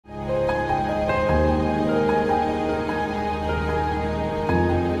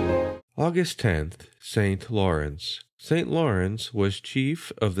August 10th, Saint Laurence. Saint Laurence was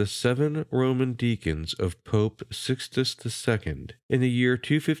chief of the 7 Roman deacons of Pope Sixtus II. In the year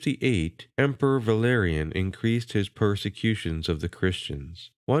 258, Emperor Valerian increased his persecutions of the Christians.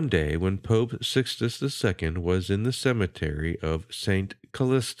 One day, when Pope Sixtus II was in the cemetery of St.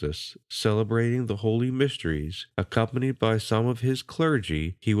 Callistus celebrating the Holy Mysteries, accompanied by some of his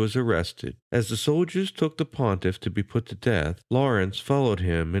clergy, he was arrested. As the soldiers took the pontiff to be put to death, Laurence followed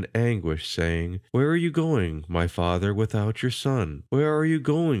him in anguish, saying, "Where are you going, my father, without your son? Where are you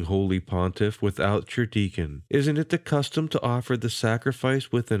going, holy pontiff, without your deacon? Isn't it the custom to offer the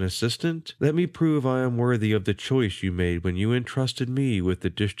sacrifice with an assistant? Let me prove I am worthy of the choice you made when you entrusted me with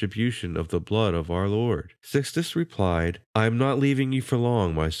the distribution of the blood of our Lord." Sixtus replied, "I am not leaving you for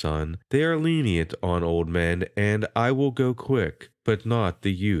long, my son. They are lenient on old men, and I will go quick, but not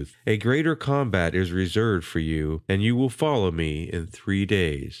the youth. A greater combat is reserved for you, and you will follow me in 3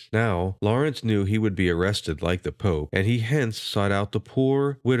 days." Now, Laurence knew he would be arrested like the Pope, and he hence sought out the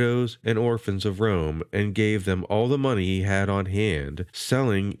poor, widows, and orphans of Rome, and gave them all the money he had on hand,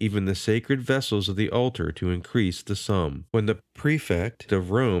 selling even the sacred vessels of the altar to increase the sum. When the prefect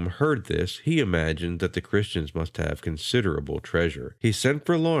of Rome heard this, he imagined that the Christians must have considerable treasure. He sent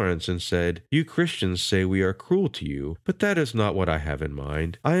for Laurence and said, "You Christians say we are cruel to you, but that is not what I have in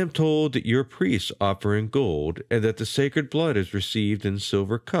mind. I am told that your priests offer in gold, and that the sacred blood is received in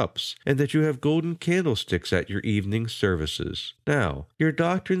silver cups, and that you have golden candlesticks at your evening services. Now, your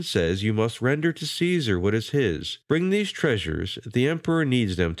doctrine says you must render to Caesar what is his. Bring these treasures. The emperor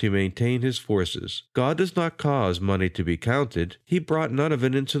needs them to maintain his forces. God does not cause money to be counted. He brought none of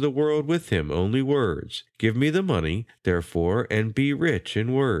it into the world with him, only words. Give me the money, therefore, and be rich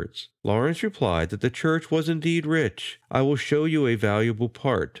in words." Laurence replied that the church was indeed rich. "I will show you a valuable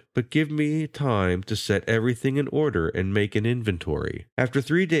part, but give me time to set everything in order and make an inventory." After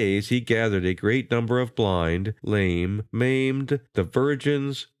 3 days he gathered a great number of blind, lame, maimed, the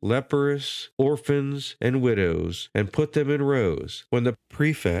virgins, leprous, orphans, and widows, and put them in rows. When the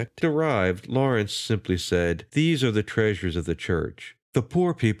prefect arrived, Laurence simply said, "These are the treasures of the church." The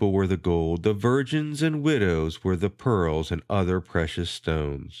poor people were the gold, the virgins and widows were the pearls and other precious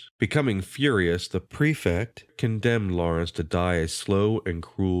stones. Becoming furious, the prefect condemned Laurence to die a slow and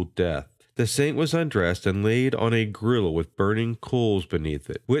cruel death. The saint was undressed and laid on a griddle with burning coals beneath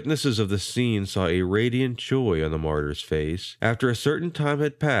it. Witnesses of the scene saw a radiant joy on the martyr's face. After a certain time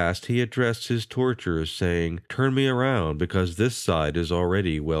had passed, he addressed his torturers, saying, "Turn me around, because this side is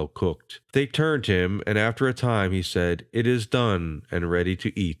already well cooked." They turned him, and after a time he said, "It is done, and ready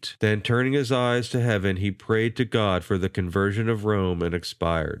to eat." Then, turning his eyes to heaven, he prayed to God for the conversion of Rome and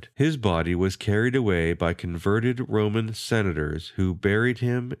expired. His body was carried away by converted Roman senators, who buried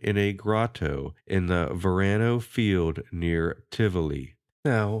him in a grotto in the Verano field near Tivoli.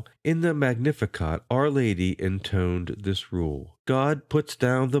 Now, in the Magnificat, Our Lady intoned this rule: God puts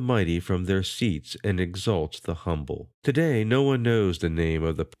down the mighty from their seats and exalts the humble. Today, no one knows the name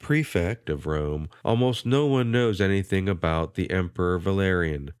of the prefect of Rome. Almost no one knows anything about the Emperor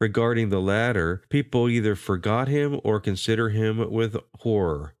Valerian. Regarding the latter, people either forgot him or consider him with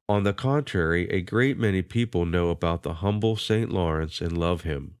horror. On the contrary, a great many people know about the humble Saint Laurence and love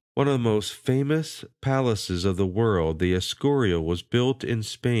him. One of the most famous palaces of the world, the Escorial, was built in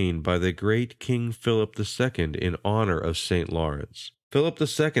Spain by the great King Philip II in honor of St. Laurence. Philip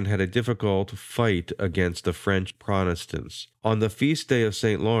II had a difficult fight against the French Protestants. On the feast day of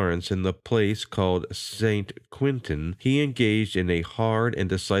St. Laurence, in the place called St. Quentin, he engaged in a hard and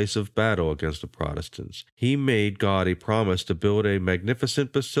decisive battle against the Protestants. He made God a promise to build a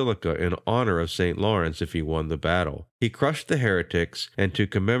magnificent basilica in honor of St. Laurence if he won the battle. He crushed the heretics, and to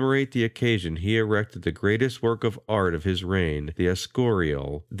commemorate the occasion he erected the greatest work of art of his reign, the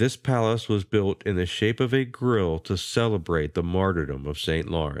Escorial. This palace was built in the shape of a grill to celebrate the martyrdom of St.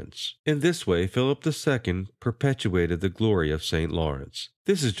 Laurence. In this way, Philip II perpetuated the glory of St. Laurence.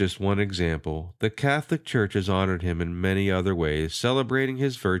 This is just one example. The Catholic Church has honored him in many other ways, celebrating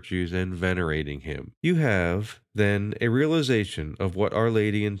his virtues and venerating him. You have, then, a realization of what Our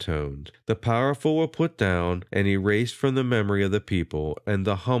Lady intoned. The powerful were put down and erased from the memory of the people, and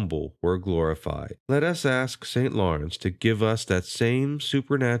the humble were glorified. Let us ask St. Laurence to give us that same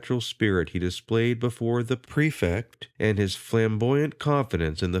supernatural spirit he displayed before the prefect, and his flamboyant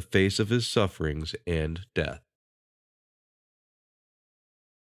confidence in the face of his sufferings and death.